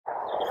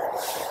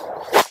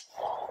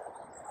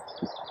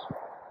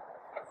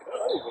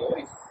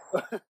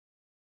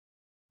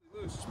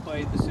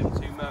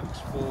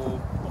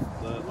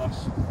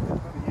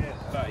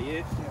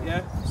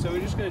so we're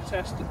just going to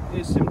test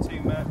his Sim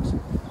 2 Max.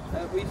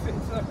 Were you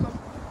fitting for that club?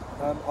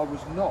 I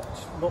was not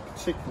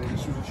particularly.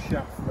 This was a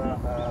shaft that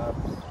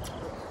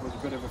was a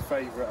bit of a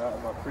favourite out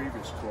of my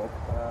previous club.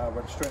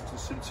 Went straight to the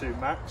Sim 2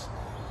 Max.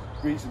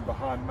 Reason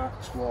behind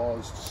Max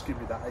was just give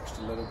me that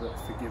extra little bit of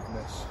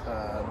forgiveness,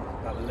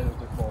 that little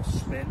bit more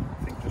spin.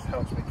 I think just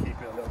helps me keep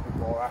it a little bit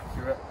more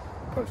accurate,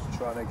 opposed to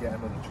trying to get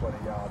another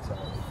 20 yards out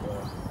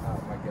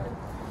of my game.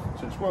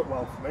 So it's worked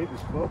well for me,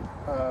 this club.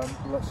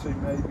 Let's see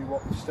maybe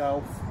what the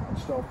Stealth and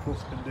Stealth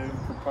Plus can do in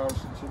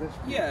comparison to this.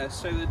 Yeah,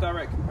 so the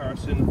direct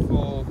comparison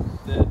for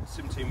the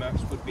Sim 2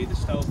 Max would be the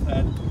Stealth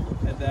head,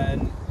 and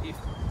then if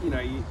you know,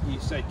 you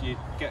said you'd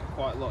get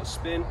quite a lot of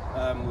spin.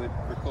 We're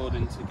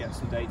recording to get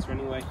some data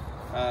anyway,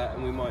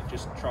 and we might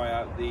just try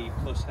out the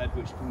Plus head,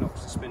 which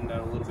knocks the spin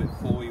down a little bit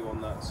for you on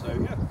that. So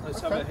yeah,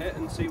 let's have a hit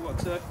and see what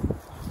the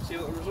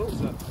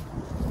results are.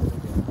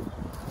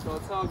 So our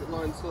target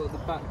line sort of the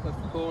back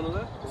left corner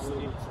there.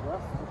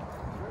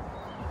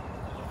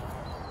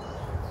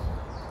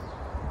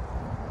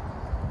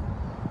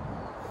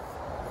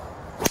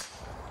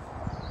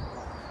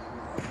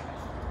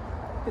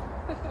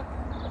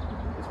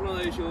 It's one of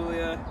those you'll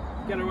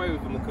get away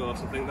with on the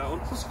course, I think, that one.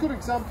 That's a good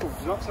example,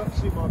 because that's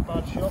actually my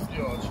bad shot,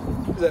 George.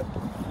 Is it?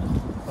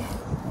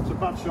 So a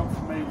bad shot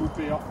for me would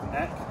be off the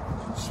neck,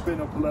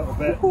 spin up a little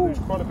bit, lose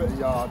quite a bit of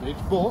yardage,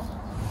 but...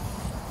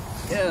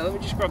 Yeah, let me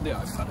just grab the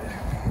iPad here.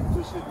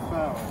 Just hit the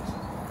fairways.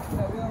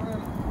 Yeah, we are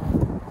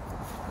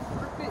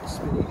we're a bit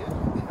spinny here.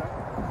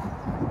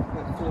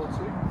 At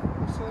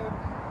 4-2. So...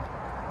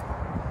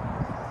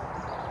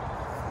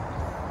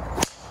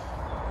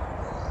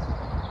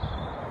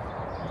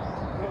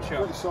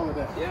 Pretty solid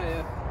there.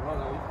 Yeah, right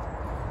on.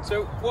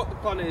 So what the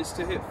plan is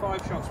to hit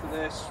 5 shots with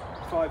this,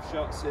 5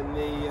 shots in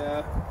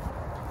the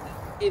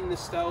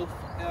Stealth.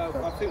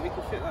 I think we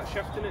can fit that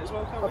shaft in it as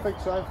well, can't we? I think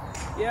so.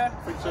 Yeah. I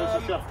think so. It's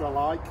a shaft I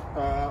like.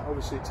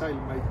 Obviously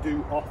TaylorMade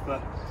do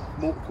offer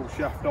multiple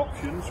shaft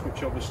options,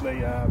 which obviously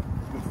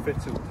good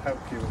fitter would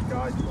help you and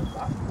guide you on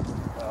that.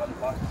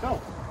 Like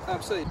yourself.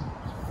 Absolutely.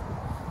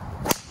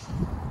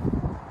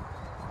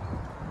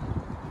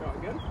 Shot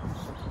again.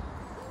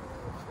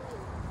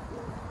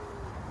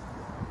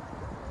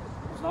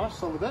 Nice,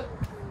 solid it.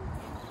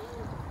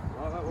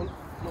 Like that one,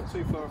 not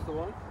too far off the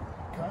line.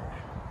 Okay.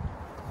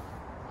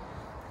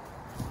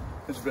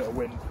 There's a bit of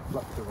wind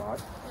left to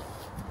right.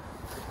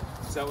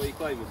 Is that what you're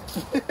claiming?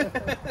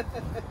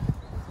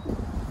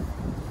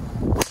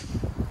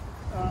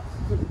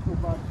 Typical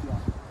bad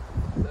shot.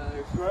 So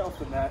straight off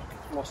the neck,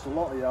 lost a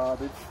lot of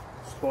yardage,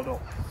 spun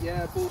up.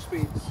 Yeah, ball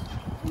speed's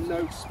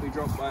noticeably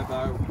dropped by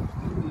about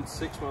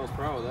 6 miles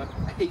per hour there.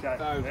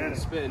 8,000 really?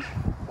 spin.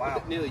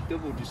 Wow. Nearly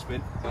doubled your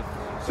spin.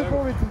 So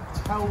probably didn't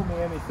tell me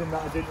anything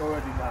that I didn't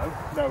already know,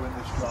 knowing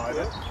this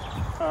driver.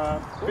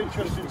 Be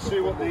interesting to see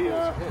what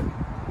the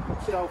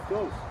Stealth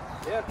does.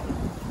 Yeah.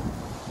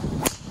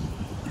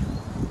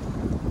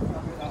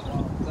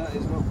 That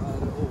is not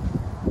bad at all.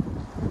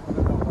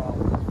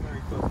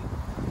 Very good.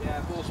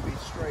 Yeah, ball speed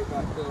straight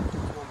back up to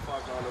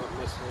 159, I won't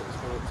miss it. It's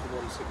gone up to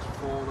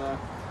 164 there.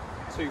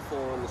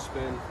 2.4 on the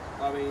spin.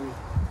 I mean,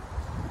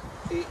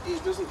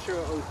 it doesn't show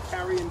it on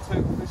carrying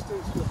total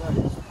distance, but that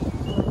is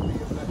probably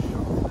your best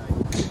shot today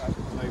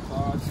so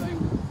far, I'd say.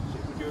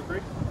 Would you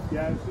agree?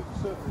 Yeah,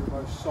 it's certainly the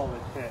most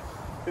solid hit. I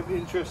think the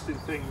interesting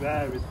thing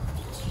there is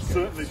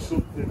certainly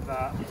something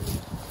that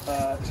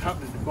is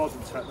happening in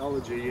modern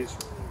technology is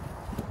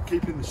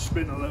keeping the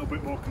spin a little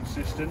bit more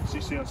consistent. So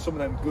you see on some of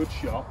them good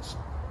shots,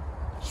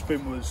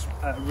 spin was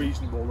at a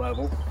reasonable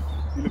level.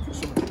 You look at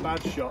some of the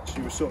bad shots,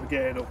 you were sort of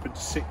getting up into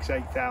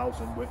 6,000,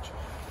 8,000, which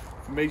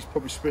for me is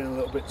probably spinning a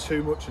little bit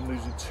too much and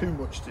losing too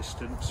much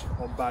distance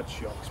on bad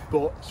shots.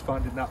 But it's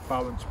finding that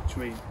balance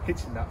between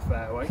hitting that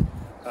fairway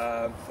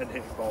and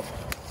hitting bottom.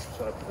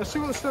 So let's see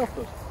what the Stealth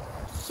does.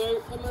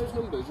 So on those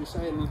numbers, you're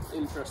saying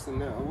interesting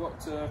now.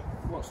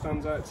 What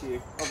stands out to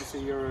you?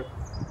 Obviously, you're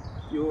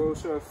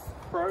also a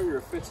pro. You're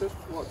a fitter.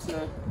 What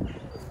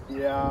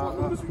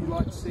numbers would you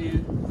like to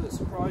see that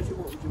surprise you?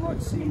 What would you like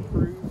to see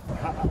improve?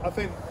 I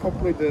think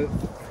probably the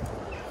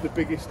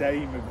biggest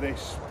aim of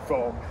this,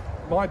 from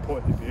my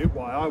point of view,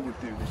 why I would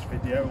do this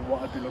video and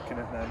what I'd be looking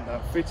at then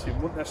fitting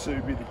wouldn't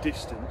necessarily be the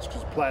distance,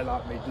 because a player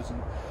like me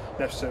doesn't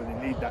necessarily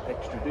need that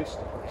extra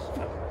distance.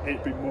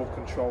 It'd be more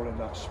controlling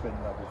that spin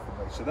level for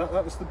me. So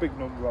that's the big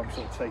number I'm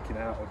sort of taking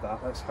out of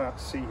that. Let's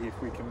see if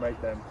we can make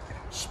them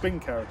spin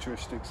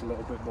characteristics a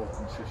little bit more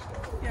consistent.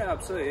 Yeah,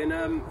 absolutely.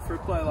 And for a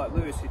player like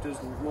Lewis, who does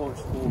launch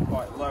the ball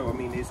quite low, I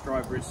mean, his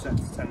driver is set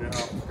to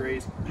 10.5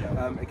 degrees.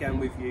 Yeah. Again,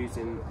 we're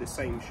using the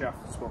same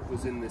shaft as what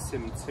was in the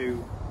Sim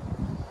 2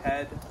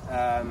 head,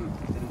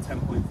 in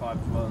 10.5 as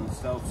well in the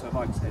Stealth. So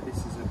like I said, this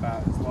is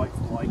about as like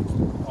for like as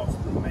we can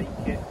possibly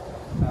make it.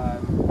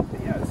 But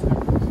yeah, so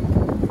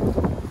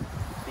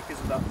because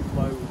of that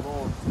low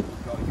launch that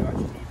we've got, you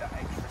actually need that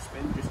extra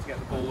spin just to get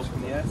the ball up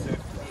in the air. So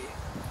if,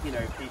 you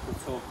know, people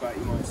talk about,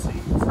 you might see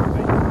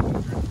maybe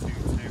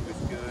 2-2 is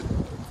good.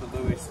 For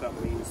Lewis, that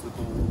means the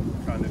ball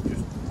kind of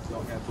just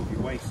not get above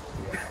your waist.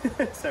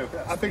 So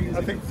I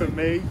think for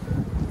me,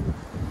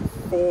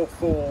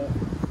 4-4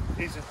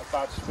 isn't a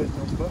bad spin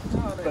number,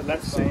 but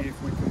let's see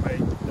if we can make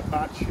the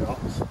bad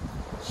shots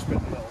spin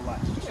a little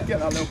less, just to get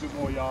that little bit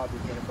more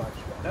yardage on a bad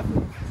shot.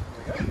 Definitely.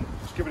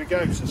 Let's give it a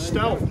go. So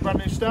stealth, brand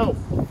new stealth.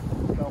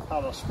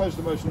 I suppose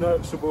the most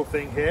noticeable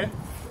thing here,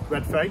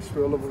 red face.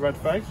 We all love a red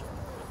face.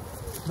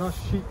 Nice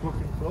chic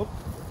looking club.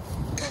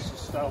 Nice and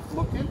stealth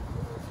looking.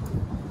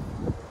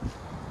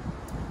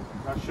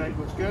 That shape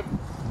looks good.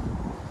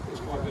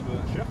 It's quite good with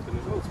that shafting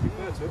as well, to be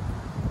fair to it.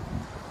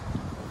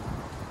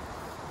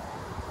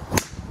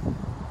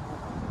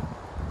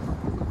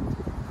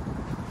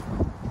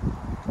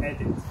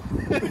 Edit.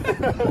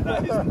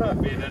 That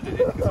isn't being edited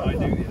because I do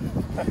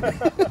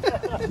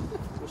it.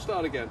 We'll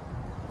start again.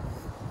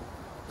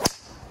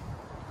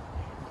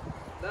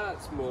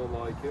 That's more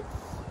like it.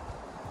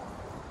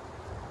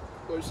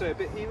 What would you say, a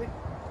bit Healy?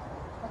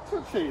 A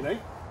touch Healy.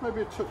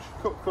 Maybe a touch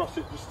cut across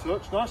it, just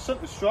touch. Nice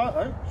centre straight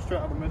though, straight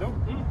out the middle.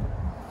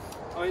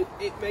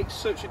 It makes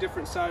such a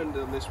different sound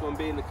on this one,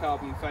 being the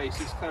carbon face.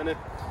 It's kind of,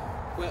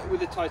 with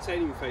the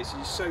titanium face,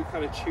 you're so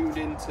kind of tuned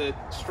into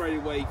straight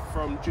away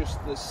from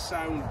just the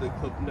sound of the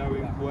club,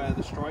 knowing where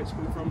the strikes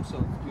come from.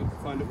 So you'll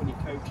find it when you're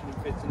coaching and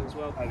fitting as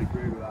well. I'd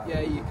agree with that. Yeah,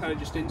 you kind of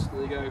just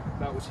instantly go,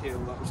 that was heel,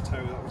 that was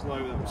toe, that was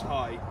low, that was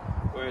high.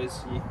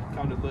 Whereas you're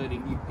kind of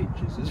learning new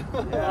pitches as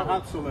well. Yeah,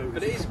 absolutely.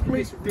 But it's a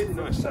really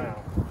nice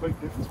sound. Complete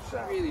different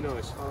sound. Really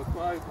nice.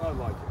 I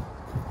like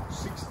it.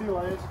 60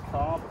 layers of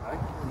carbon, eh?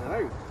 I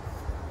know.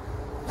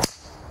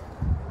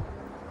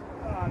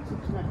 And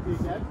it's necky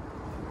again.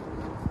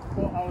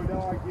 But I would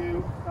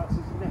argue that's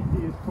as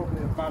necky as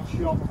probably a bad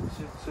shot on the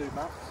Sim 2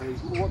 Max.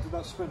 What did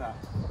that spin at?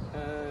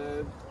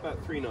 About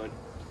 3.9.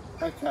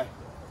 Okay.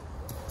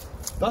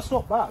 That's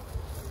not bad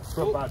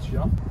for a bad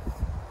shot.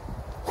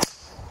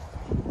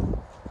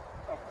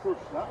 I've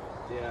crushed that.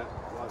 Yeah,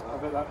 like that. I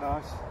bet that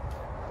nice.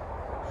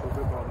 So a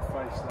bit more on the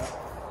face there.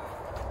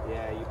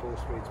 Yeah, your ball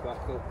speed's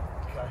back up.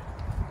 Okay.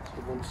 It's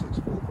the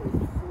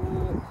 164.4.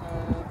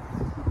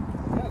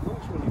 Yeah,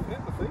 nice one you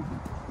hit, I think.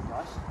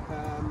 Nice.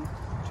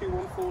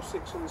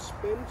 2146 on the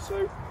spin.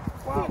 So,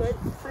 wow. You know,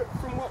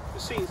 from what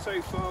we've seen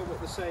so far, what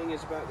they're saying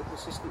is about the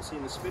consistency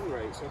in the spin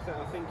rate. So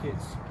I think it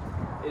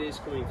is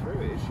coming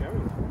through. It is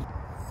showing.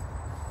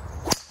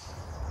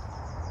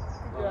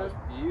 Oh, that's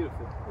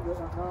beautiful. Look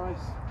at that,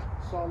 nice,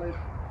 solid.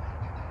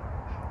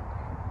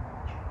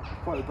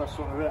 Probably the best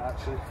one of it,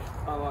 actually.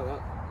 I like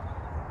that.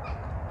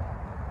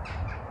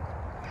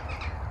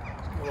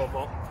 A lot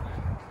more.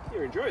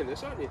 You're enjoying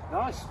this, aren't you?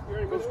 Nice. You're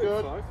only That's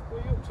minute good. 5. What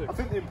are you up to? I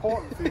think the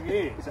important thing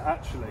is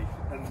actually,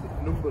 and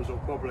the numbers will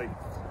probably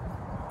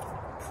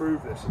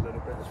prove this a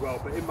little bit as well,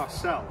 but in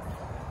myself,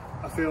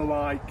 I feel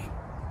like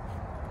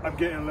I'm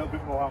getting a little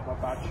bit more out of my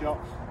bad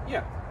shots.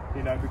 Yeah.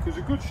 You know, because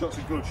a good shot's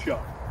a good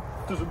shot.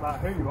 Doesn't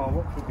matter who you are,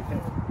 what you'll be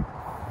hitting.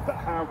 But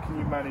how can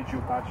you manage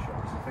your bad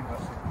shots? I think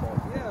that's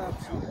important. Yeah,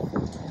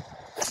 absolutely.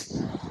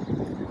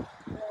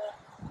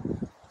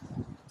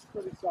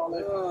 Pretty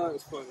solid. Oh,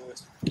 it's quite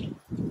nice.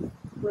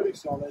 Pretty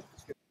solid.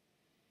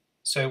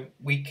 So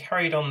we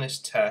carried on this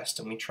test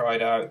and we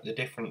tried out the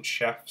different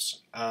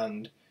shafts,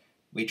 and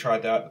we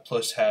tried out the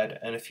plus head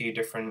and a few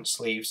different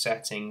sleeve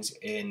settings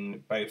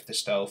in both the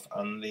Stealth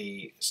and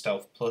the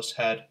Stealth Plus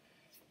head,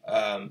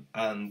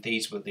 and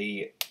these were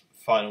the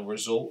final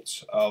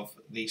results of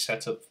the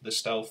setup for the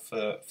Stealth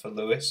for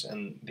Lewis,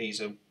 and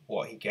these are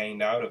what he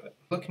gained out of it.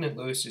 Looking at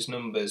Lewis's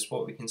numbers,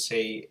 what we can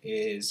see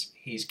is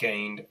he's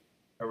gained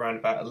around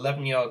about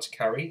 11 yards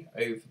carry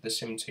over the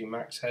Sim 2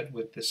 Max head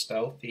with the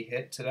Stealth he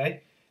hit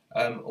today.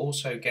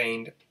 Also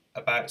gained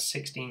about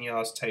 16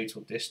 yards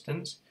total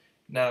distance.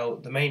 Now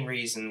the main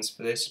reasons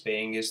for this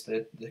being is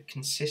the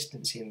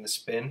consistency in the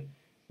spin,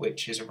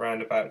 which is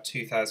around about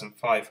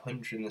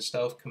 2,500 in the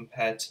Stealth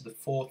compared to the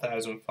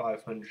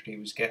 4,500 he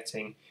was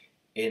getting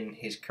in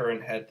his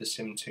current head, the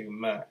Sim 2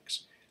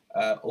 Max.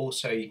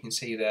 Also you can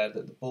see there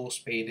that the ball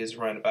speed is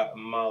around about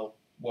 1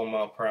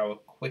 mile per hour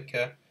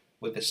quicker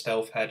with the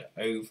Stealth head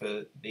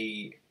over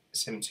the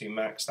Sim 2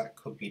 Max. That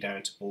could be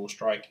down to ball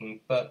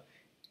striking, but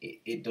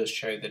it does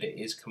show that it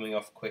is coming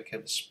off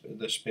quicker.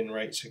 The spin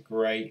rates are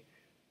great,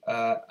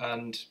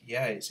 and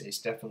yeah, it's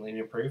definitely an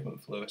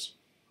improvement for Lewis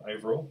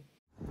overall.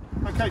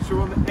 Okay, so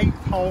we're on the 8th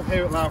hole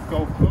here at Louth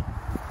Golf Club,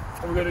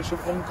 and we're going to do some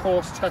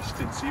on-course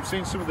testing. So you've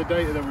seen some of the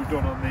data that we've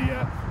done on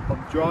the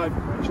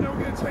driving range. Now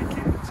we're going to take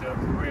it into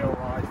real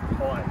life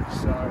play.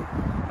 So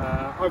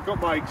I've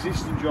got my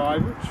existing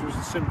driver, which was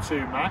the Sim 2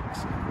 Max.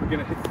 We're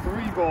going to hit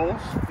 3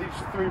 balls. These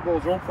 3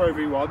 balls are on Pro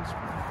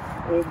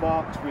V1s, all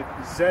marked with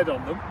Z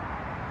on them.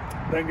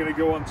 Then going to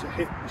go on to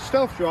hit the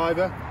Stealth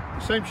driver,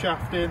 the same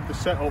shafting, the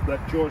setup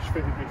that George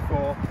fitted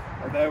before,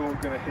 and they're all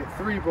going to hit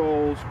 3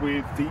 balls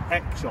with the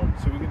X on.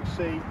 So we're going to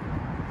see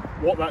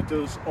what that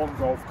does on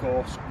golf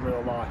course,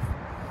 real life.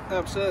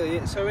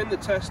 Absolutely. So in the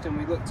testing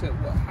we looked at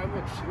how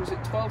much was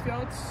it? 12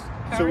 yards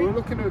carry? So we were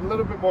looking at a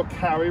little bit more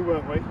carry,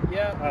 weren't we?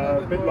 Yeah,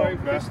 a bit more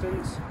longer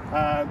distance.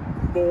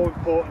 More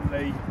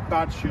importantly,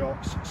 bad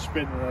shots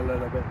spinning a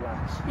little bit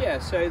less. Yeah,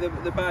 so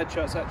the bad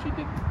shots actually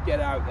did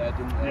get out there,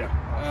 didn't they?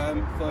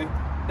 Yeah. Fine.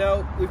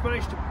 Now we've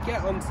managed to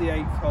get onto the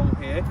 8th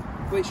hole here.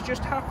 which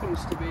just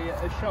happens to be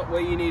a shot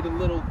where you need a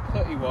little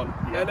putty one.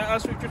 Yeah. And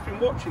as we've just been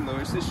watching,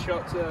 Lewis, this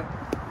shot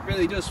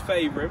really does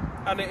favour him,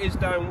 and it is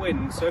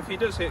downwind. So if he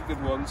does hit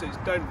good ones,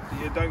 don't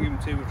give him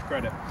too much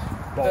credit.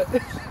 Bombs.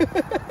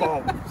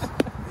 Bombs.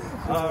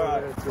 All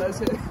right,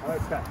 that's it.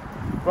 Okay.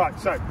 Right,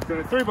 so we've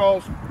got 3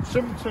 balls,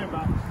 72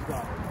 max to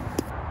go.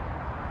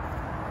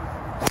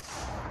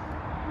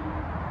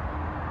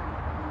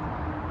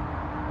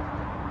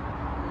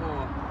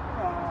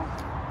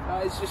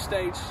 That is just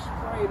stayed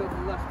straight up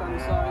the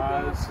left-hand side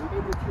there,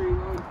 in the tree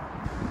line.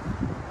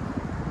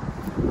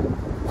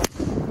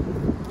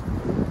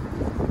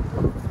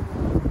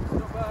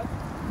 Not bad.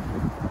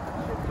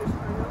 Should just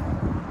hang on.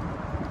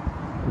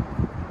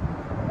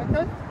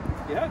 Okay.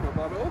 Yeah, not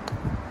bad at all.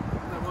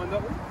 Don't mind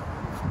that one.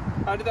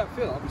 How did that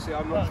feel? Obviously,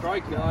 I'm not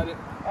striking it.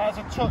 As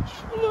a touch,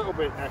 a little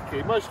bit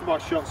necky. Most of my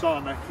shots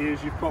are necky,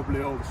 as you've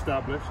probably all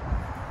established.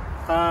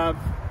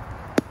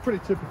 Pretty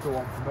typical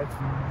one for me.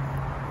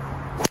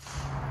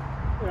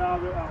 Yeah, I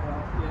like that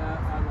well. Yeah,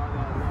 I like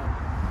that a lot.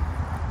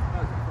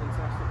 That was a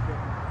fantastic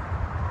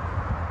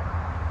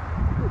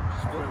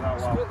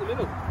shot. Split the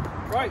middle.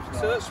 Right,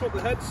 so let's swap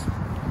the heads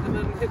and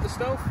then hit the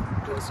stealth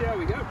and see how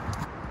we go.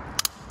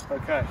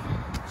 Okay,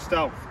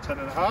 stealth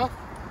 10.5.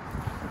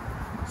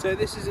 So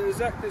this is in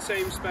exactly the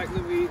same spec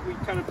that we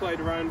kind of played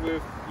around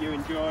with. You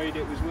enjoyed,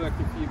 it was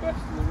working for you best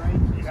in the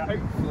range. Yeah.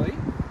 Hopefully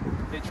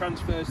it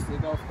transfers to the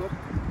golf club.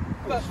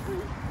 But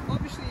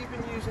obviously you've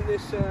been using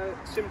this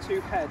Sim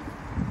 2 head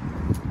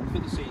for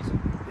the season.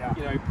 Yeah.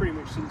 You know, pretty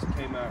much since it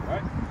came out,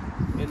 right?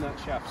 In that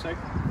shaft. So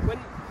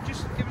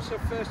just give us our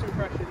first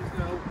impressions.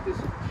 Now this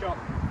shot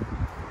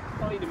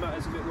kind of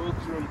matters a bit more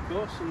because we're on the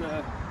course and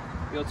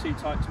you're too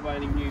tight to buy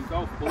any new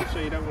golf balls, so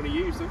you don't want to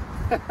use them.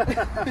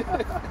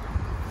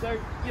 So,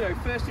 you know,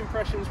 first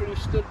impressions when you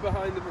sat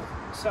behind the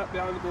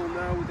ball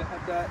now with the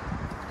head there,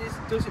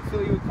 does it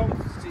fill you with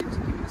confidence? Does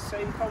it give you the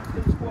same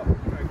confidence? What,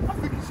 you know? I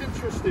think it's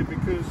interesting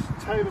because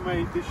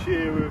TaylorMade this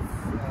year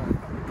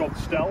have gone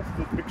stealth.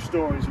 There's big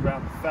stories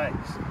around the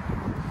face.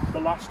 The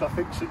last, I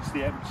think, since the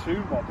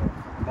M2 model,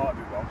 I might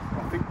be wrong,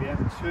 I think the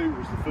M2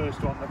 was the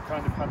first one that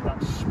kind of had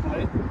that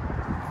split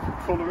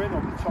colouring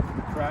on the top of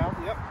the crown.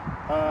 Yep.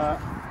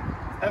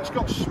 And it's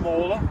got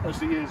smaller as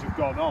the years have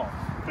gone on,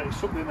 but it's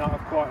something that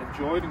I've quite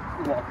enjoyed and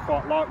what I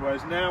quite like,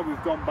 whereas now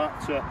we've gone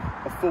back to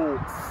a full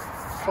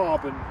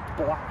carbon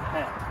black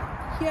head.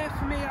 Yeah,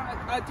 for me,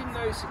 I didn't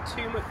notice it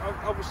too much.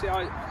 Obviously,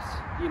 I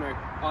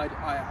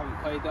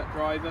haven't played that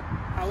driver.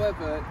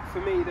 However,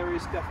 for me, there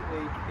is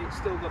definitely, it's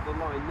still got the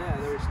line there.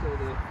 There is still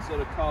the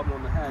sort of carbon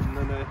on the head, and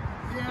then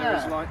there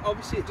is line.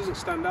 Obviously, it doesn't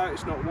stand out.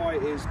 It's not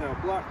white. It is now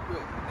black,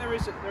 but there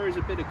is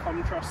a bit of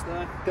contrast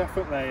there.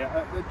 Definitely.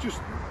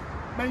 Just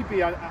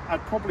maybe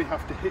I'd probably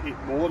have to hit it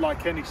more.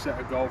 Like any set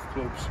of golf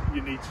clubs,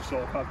 you need to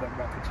sort of have them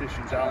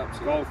repetitions out on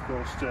the golf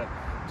course to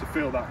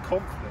feel that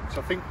confidence.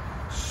 I think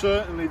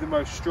certainly the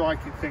most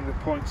striking thing that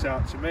points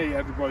out to me,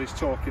 everybody's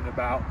talking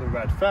about the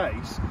red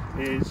face,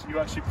 is you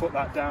actually put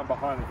that down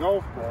behind the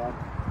golf ball,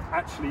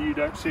 actually you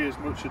don't see as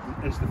much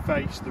as the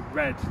face. The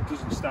red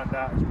doesn't stand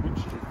out as much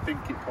as you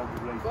think it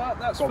probably. Well,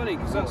 that's funny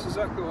because that's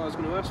exactly what I was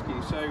going to ask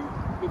you. So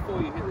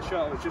before you hit the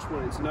shot, I was just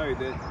wanting to know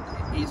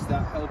that, is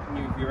that helping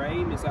you with your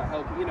aim? Is that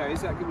helping, you know,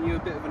 is that giving you a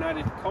bit of an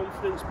added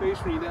confidence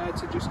boost when you're there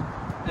to just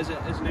as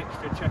an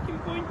extra checking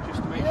point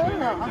just to make sure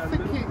you're I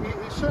think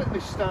it certainly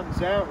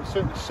stands out. It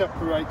certainly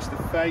separates the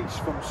face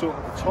from sort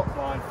of the top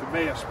line. For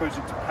me, I suppose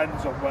it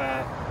depends on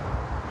where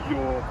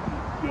you're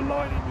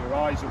lining your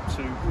eyes up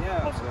to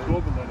on the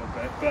club a little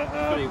bit. But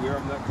funny, we were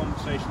having that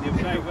conversation the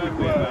other day, weren't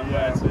we?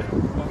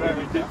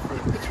 Very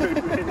different between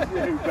me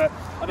and you. But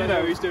I don't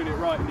know who's doing it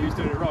right and who's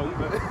doing it wrong,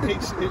 but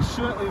it's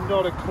certainly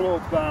not a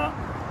club that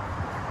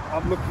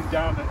I'm looking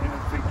down at it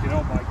and thinking,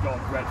 oh my god,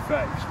 red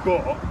face.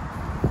 But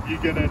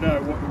you're going to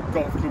know what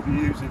golf club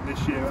you're using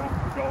this year at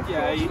the golf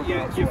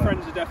course. Your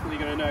friends are definitely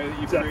going to know that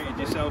you've treated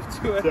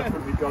yourself to it.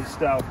 Definitely gone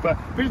stealth. But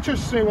be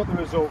interested to see what the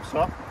results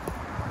are.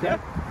 Yeah,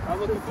 I'm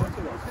looking forward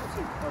to those.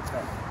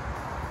 Okay.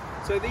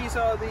 So these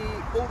are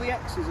all the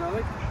X's, are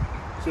they?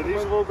 So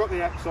these have all got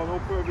the X on, all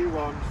Pro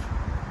V1s.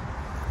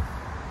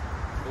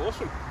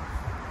 Awesome.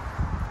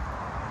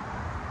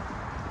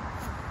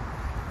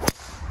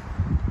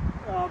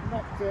 I've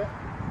knocked it,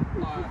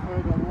 which we've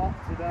heard a lot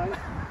today.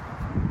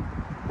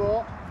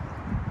 But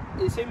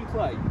it's in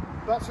play.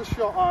 That's a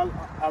shot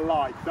I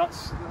like.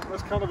 That's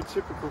kind of a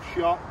typical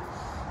shot.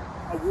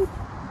 I would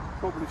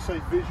probably say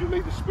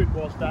visually the spin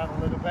was down a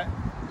little bit.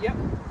 Yep.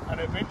 And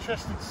it'd be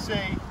interesting to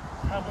see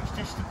how much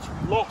distance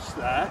we lost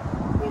there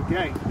or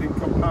gained in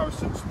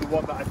comparison to the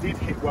one that I did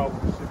hit well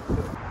with the Sim 2.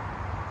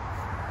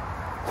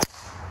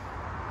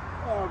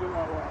 Oh, look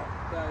at that.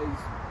 That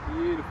is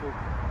beautiful.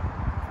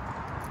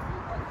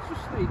 It's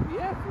just stayed in the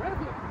air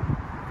forever.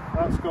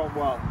 That's gone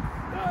well.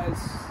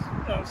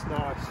 That's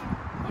nice.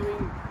 I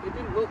mean, it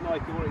didn't look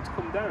like it wanted to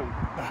come down.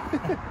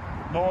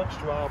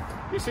 Launched well.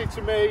 You see,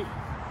 to me,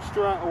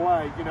 straight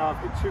away, you know, I've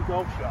hit 2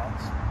 golf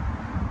shots,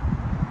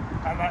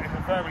 and that in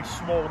a very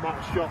small amount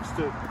of shots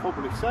to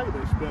probably say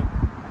this, but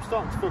I'm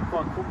starting to feel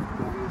quite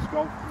comfortable with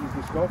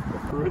this golf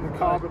club. We're in the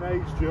carbon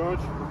age, George.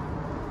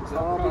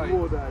 Carbon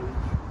wood age.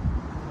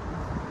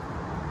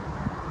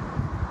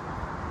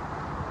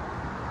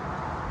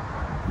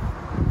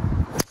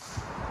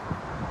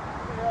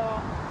 They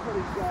are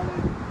pretty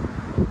solid.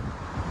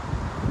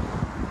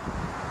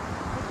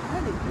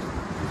 And it just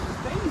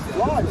stays there.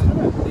 Live, isn't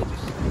it? It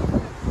just stays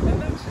there. And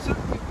that's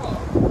exactly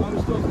what I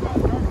was talking about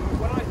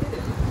when I hit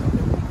it.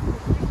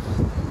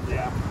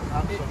 Yeah,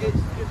 absolutely.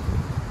 It's just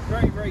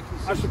very, very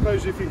consistent. I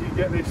suppose if you can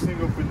get this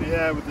thing up in the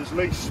air with as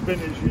least spin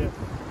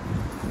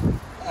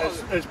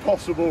as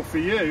possible for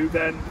you,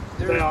 then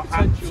they are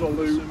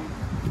absolute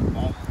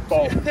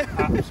bomb.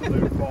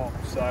 Absolute bomb.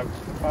 So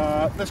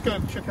let's go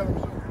and check out the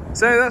result.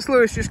 So that's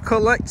Lewis just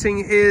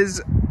collecting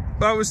his.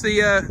 That was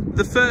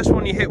the first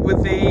one you hit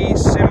with the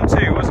Sim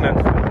 2, wasn't it?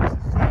 So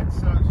it's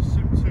a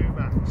Sim 2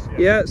 Max.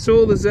 Yeah, so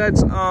all the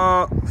Zs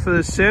are for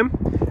the Sim.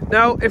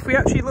 Now, if we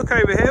actually look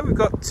over here, we've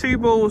got 2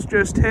 balls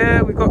just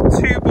here, we've got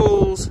 2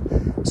 balls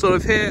sort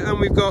of here, and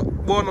we've got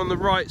one on the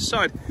right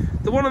side.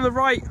 The one on the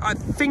right, I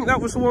think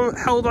that was the one that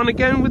held on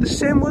again with the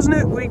Sim, wasn't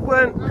it? We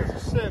weren't.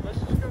 That's a Sim. Let's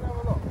just go and have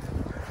a look.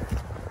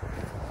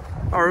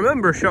 I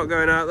remember a shot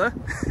going out there.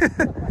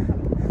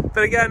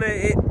 But again,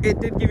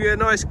 it did give you a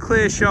nice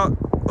clear shot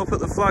up at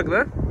the flag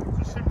there.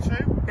 It's a Sim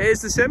 2. It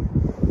is the Sim.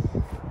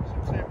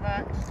 Sim 2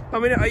 Max. I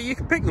mean, you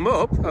can pick them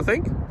up, I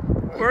think.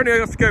 We're only going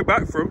to have to go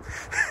back for them.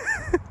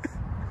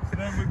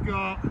 Then we've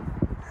got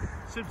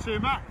Sim 2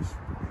 Max.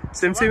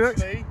 Sim 2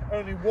 Max? Actually,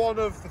 only one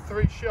of the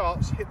 3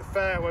 shots hit the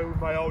fairway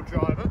with my old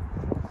driver.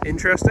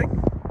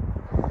 Interesting.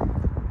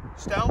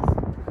 Stealth.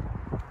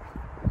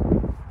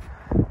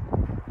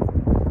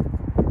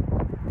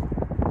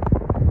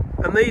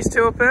 And these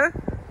 2 up here?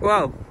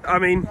 Well, I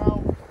mean...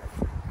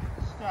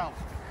 Stealth.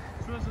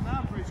 So as an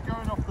average,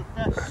 going off the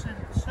best Sim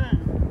 2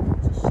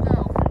 to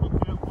stealth, you're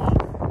looking at 1,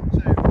 2,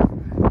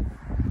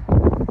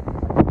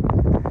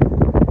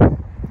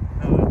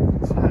 9,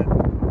 10.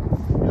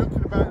 You're looking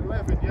at about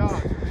 11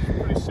 yards, which is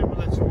pretty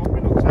similar to what we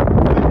looked at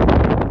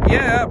before.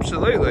 Yeah,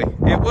 absolutely.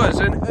 It was.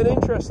 And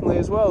interestingly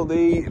as well,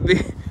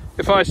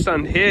 if I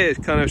stand here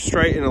kind of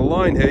straight in a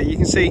line here, you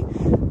can see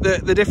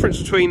the difference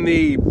between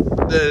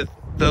the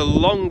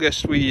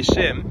longest with your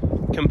Sim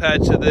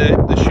compared to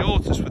the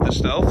shortest with the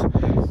Stealth.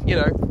 You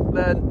know,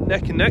 they're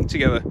neck and neck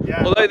together.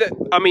 Yeah. Although,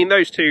 I mean,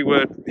 those 2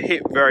 were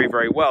hit very,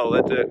 very well.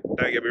 Don't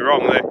get me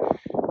wrong, they're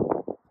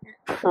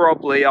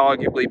probably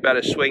arguably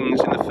better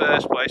swings in the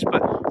first place,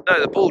 but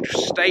no, the ball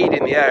just stayed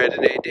in the air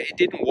and it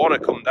didn't want to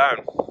come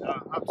down.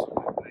 No,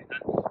 absolutely.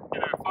 And you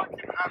know, if I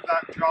can have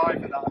that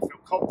driver that I feel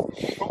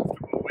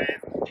comfortable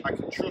with, I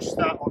can trust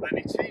that on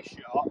any tee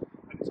shot,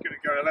 and it's going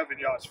to go 11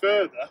 yards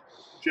further,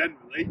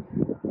 generally,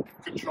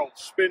 control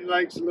the spin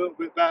rates a little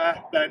bit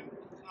better, then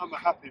I'm a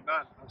happy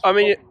man. I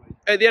mean,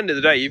 at the end of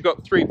the day, you've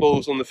got 3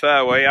 balls on the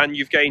fairway and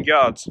you've gained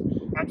yards.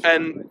 Absolutely.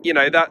 And, you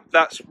know,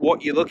 that's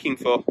what you're looking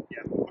for.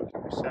 Yeah,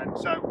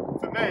 100%. So,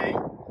 for me,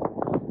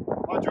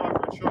 my driver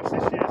of choice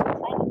this year is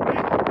probably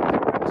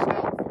the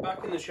Stealth.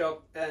 Back in the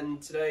shop,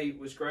 and today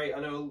was great.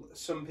 I know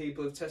some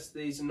people have tested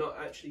these and not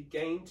actually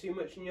gained too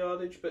much in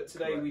yardage, but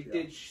today we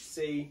did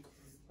see,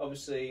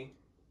 obviously,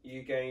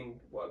 you gained,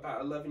 what,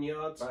 about 11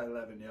 yards? About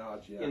 11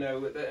 yards, yeah. You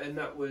know, and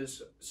that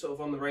was sort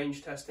of on the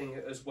range testing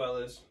as well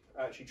as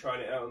actually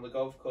trying it out on the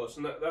golf course.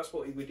 And that's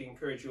what we would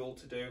encourage you all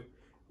to do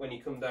when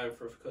you come down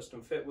for a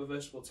custom fit with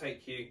us. We'll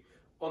take you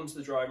onto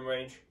the driving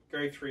range,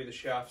 go through the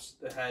shafts,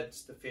 the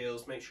heads, the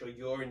feels, make sure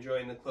you're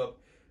enjoying the club,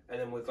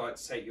 and then we'd like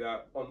to take you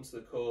out onto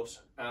the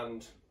course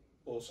and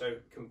also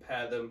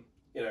compare them,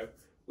 you know,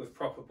 with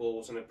proper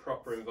balls in a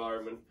proper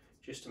environment,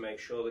 just to make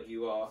sure that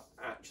you are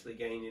actually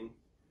gaining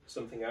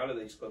something out of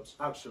these clubs.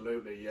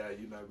 Absolutely, yeah.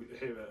 You know,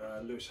 here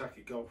at Lewis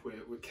Hackett Golf,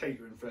 we're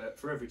catering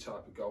for every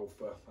type of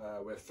golfer.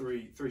 We're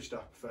three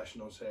staff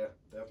professionals here.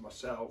 We have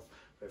myself,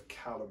 we have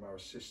Callum, our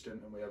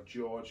assistant, and we have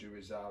George, who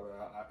is our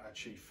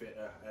chief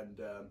fitter, and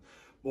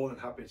more than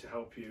happy to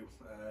help you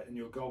in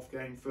your golf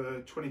game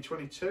for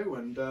 2022.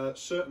 And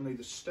certainly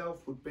the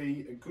Stealth would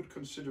be a good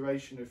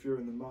consideration if you're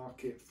in the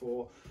market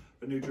for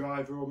a new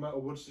driver or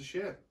metal woods this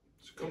year.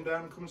 So come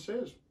down and come and see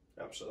us.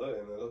 Absolutely,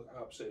 and they look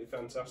absolutely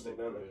fantastic,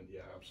 don't they?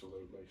 Yeah,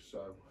 absolutely.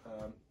 So,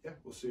 yeah,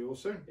 we'll see you all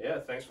soon. Yeah,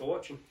 thanks for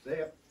watching. See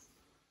ya.